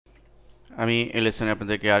আমি এই লেসনে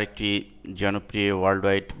আপনাদেরকে আরেকটি জনপ্রিয় ওয়ার্ল্ড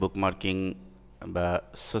ওয়াইড বুকমার্কিং বা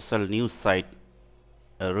social news site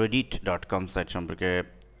reddit.com site সম্পর্কে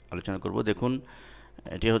আলোচনা করব। দেখুন,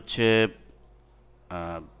 এটি হচ্ছে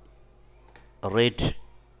রেড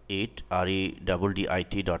ইট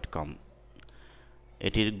REDDIT.com।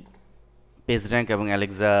 এটির পেজ র্যাঙ্ক এবং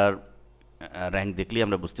অ্যালেক্সার র্যাঙ্ক দেখলেই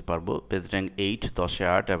আমরা বুঝতে পারবো। পেজ র্যাঙ্ক 8, 10-এ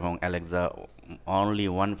 8 এবং অ্যালেক্সা অনলি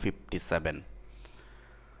 157।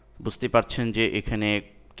 বুঝতে পারছেন যে এখানে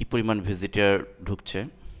কি পরিমাণ ভিজিটার ঢুকছে।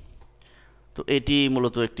 তো এটি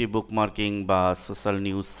মূলত একটি বুকমার্কিং বা সোশ্যাল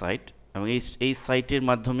নিউজ সাইট, এবং এই সাইটের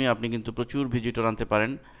মাধ্যমে আপনি কিন্তু প্রচুর ভিজিটর আনতে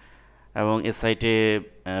পারেন, এবং এই সাইটে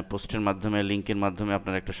পোস্টের মাধ্যমে, লিঙ্কের মাধ্যমে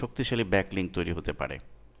আপনার একটা শক্তিশালী ব্যাকলিঙ্ক তৈরি হতে পারে।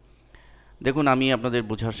 দেখুন, আমি আপনাদের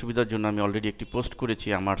বোঝার সুবিধার জন্য আমি অলরেডি একটি পোস্ট করেছি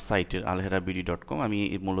আমার সাইটের alheraBD.com। আমি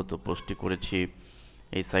মূলত পোস্টটি করেছি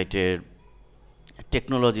এই সাইটের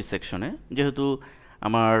টেকনোলজি সেকশনে, যেহেতু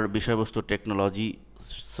আমার বিষয়বস্তু টেকনোলজি,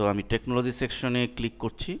 সো আমি টেকনোলজি সেকশনে ক্লিক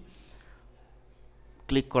করছি।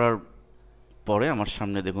 ক্লিক করার পরে আমার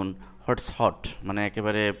সামনে দেখুন হোয়াটস হট, মানে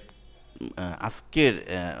একেবারে আজকের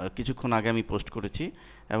কিছুক্ষণ আগে আমি পোস্ট করেছি,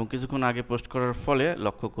 এবং কিছুক্ষণ আগে পোস্ট করার ফলে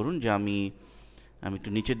লক্ষ্য করুন যে আমি একটু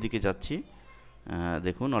নিচের দিকে যাচ্ছি।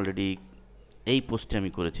 দেখুন, অলরেডি এই পোস্টে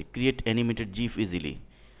আমি করেছি ক্রিয়েট অ্যানিমেটেড জিফ ইজিলি।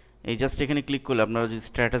 এই জাস্ট এখানে ক্লিক করলে আপনারা যদি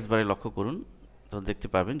স্ট্যাটাস বারে লক্ষ্য করুন, তো দেখতে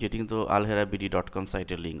পাবেন যেটি কিন্তু alheraBD.com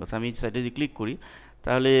সাইটের লিঙ্ক। অর্থাৎ আমি সাইটে যদি ক্লিক করি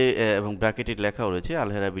তাহলে, এবং ব্র্যাকেটে লেখাও রয়েছে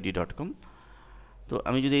alheraBD.com। তো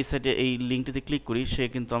আমি যদি এই সাইটে এই লিঙ্কটিতে ক্লিক করি, সে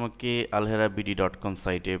কিন্তু আমাকে alheraBD.com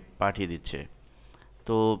সাইটে পাঠিয়ে দিচ্ছে।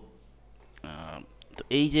 তো তো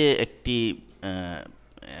এই যে একটি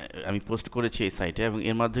আমি পোস্ট করেছি এই সাইটে, এবং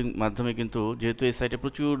এর মাধ্যমে কিন্তু, যেহেতু এই সাইটে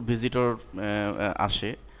প্রচুর ভিজিটর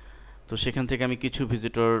আসে, তো সেখান থেকে আমি কিছু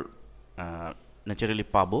ভিজিটর ন্যাচারালি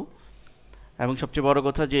পাবো। এবং সবচেয়ে বড়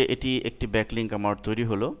কথা যে এটি একটি ব্যাকলিঙ্ক আমার তৈরি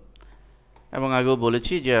হলো, এবং আগেও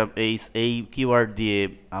বলেছি যে এই কিওয়ার্ড দিয়ে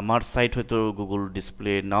আমার সাইট হয়তো গুগল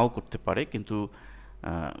ডিসপ্লে নাও করতে পারে, কিন্তু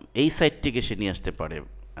এই সাইটটিকে সে নিয়ে আসতে পারে।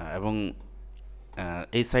 এবং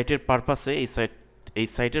এই সাইটের পারপাসে, এই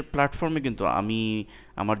সাইটের প্ল্যাটফর্মে কিন্তু আমি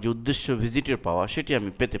আমার যে উদ্দেশ্য ভিজিটর পাওয়া, সেটি আমি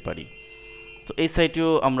পেতে পারি। তো এই সাইটেও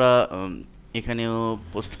আমরা এখানেও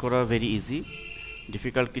পোস্ট করা ভেরি ইজি,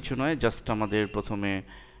 ডিফিকাল্ট কিছু নয়। জাস্ট আমাদের প্রথমে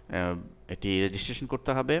এটি রেজিস্ট্রেশন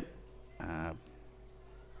করতে হবে।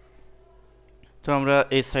 তো আমরা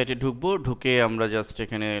এই সাইটে ঢুকবো, ঢুকে আমরা জাস্ট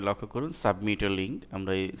এখানে লক্ষ্য করুন সাবমিট এ লিঙ্ক,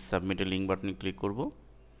 আমরা এই সাবমিট এ লিঙ্ক বাটনে ক্লিক করব।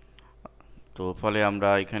 তো ফলে আমরা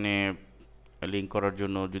এখানে লিঙ্ক করার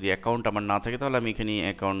জন্য, যদি অ্যাকাউন্ট আমার না থাকে তাহলে আমি এখানে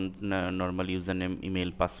account, normal user name,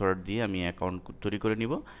 email, password দিয়ে আমি অ্যাকাউন্ট তৈরি করে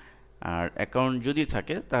নিব। আর অ্যাকাউন্ট যদি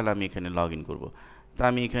থাকে তাহলে আমি এখানে লগ ইন করবো। তা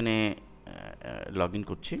আমি এখানে লগ ইন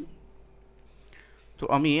করছি। তো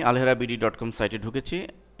আমি alheraBD.com সাইটে ঢুকেছি,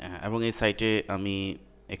 এবং এই সাইটে আমি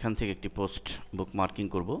এখান থেকে একটি পোস্ট বুকমার্কিং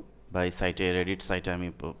করব, বা এই সাইটে রেডিট সাইটে আমি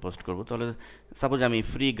পোস্ট করব। তাহলে সাপোজ আমি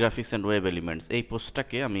free graphics and web elements, এই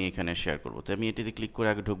পোস্টটাকে আমি এখানে শেয়ার করব। তো আমি এটিতে ক্লিক করে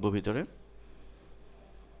আগে ঢুকবো ভিতরে,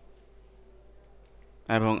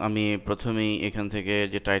 এবং আমি প্রথমেই এখান থেকে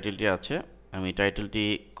যে টাইটেলটি আছে, আমি টাইটেলটি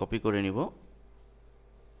কপি করে নিব।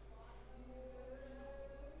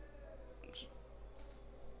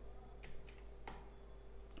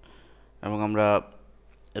 এবং আমরা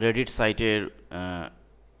রেডিট সাইটের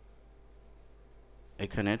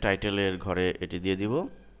এখানে টাইটেলের ঘরে এটি দিয়ে দিব,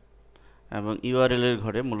 এবং ইউআরএল এর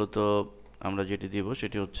ঘরে মূলত আমরা যেটি দিব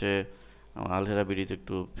সেটি হচ্ছে, alheraBD-তে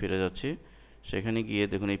একটু ফিরে যাচ্ছি। সেখানে গিয়ে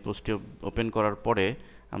দেখুন এই পোস্টটি ওপেন করার পরে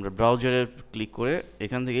আমরা ব্রাউজারে ক্লিক করে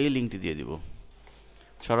এখান থেকে এই লিঙ্কটি দিয়ে দিব,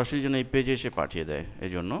 সরাসরি যেন এই পেজে এসে পাঠিয়ে দেয়।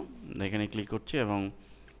 এই জন্য এখানে ক্লিক করছি এবং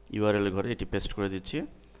ইউআরএল এর ঘরে এটি পেস্ট করে দিচ্ছি,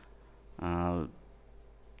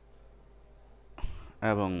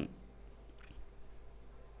 এবং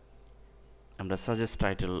আমরা সাজেস্ট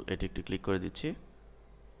টাইটেল এটি একটু ক্লিক করে দিচ্ছি,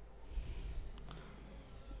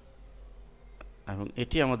 এবং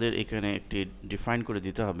এটি আমাদের এখানে একটি ডিফাইন করে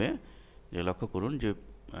দিতে হবে। যে লক্ষ্য করুন যে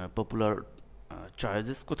পপুলার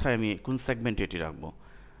চয়েসেস কোথায়, আমি কোন সেগমেন্টে এটি রাখবো।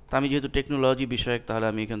 তা আমি যেহেতু টেকনোলজি বিষয়ক, তাহলে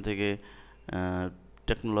আমি এখান থেকে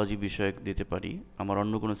টেকনোলজি বিষয়ক দিতে পারি। আমার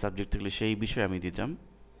অন্য কোনো সাবজেক্ট থাকলে সেই বিষয়ে আমি দিতাম,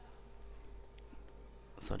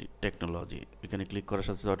 সরি, টেকনোলজি। এখানে ক্লিক করার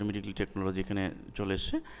সাথে সাথে অটোমেটিকলি টেকনোলজি এখানে চলে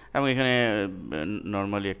এসছে, এবং এখানে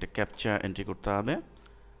নর্মালি একটা ক্যাপচা এন্ট্রি করতে হবে।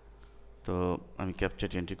 তো আমি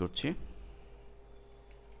ক্যাপচাটি এন্ট্রি করছি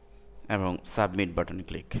এবং সাবমিট বাটনে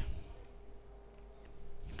ক্লিক।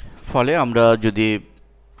 ফলে আমরা যদি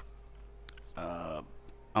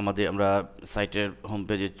আমরা সাইটের হোম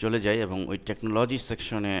পেজে চলে যাই এবং ওই টেকনোলজি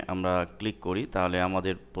সেকশনে আমরা ক্লিক করি, তাহলে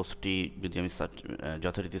আমাদের পোস্টটি যদি আমি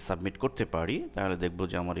যথারীতি সাবমিট করতে পারি, তাহলে দেখব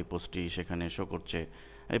যে আমার এই পোস্টটি সেখানে শো করছে।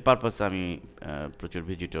 এই পারপাসে আমি প্রচুর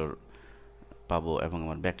ভিজিটর পাবো এবং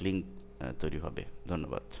আমার ব্যাকলিঙ্ক তৈরি হবে।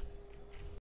 ধন্যবাদ।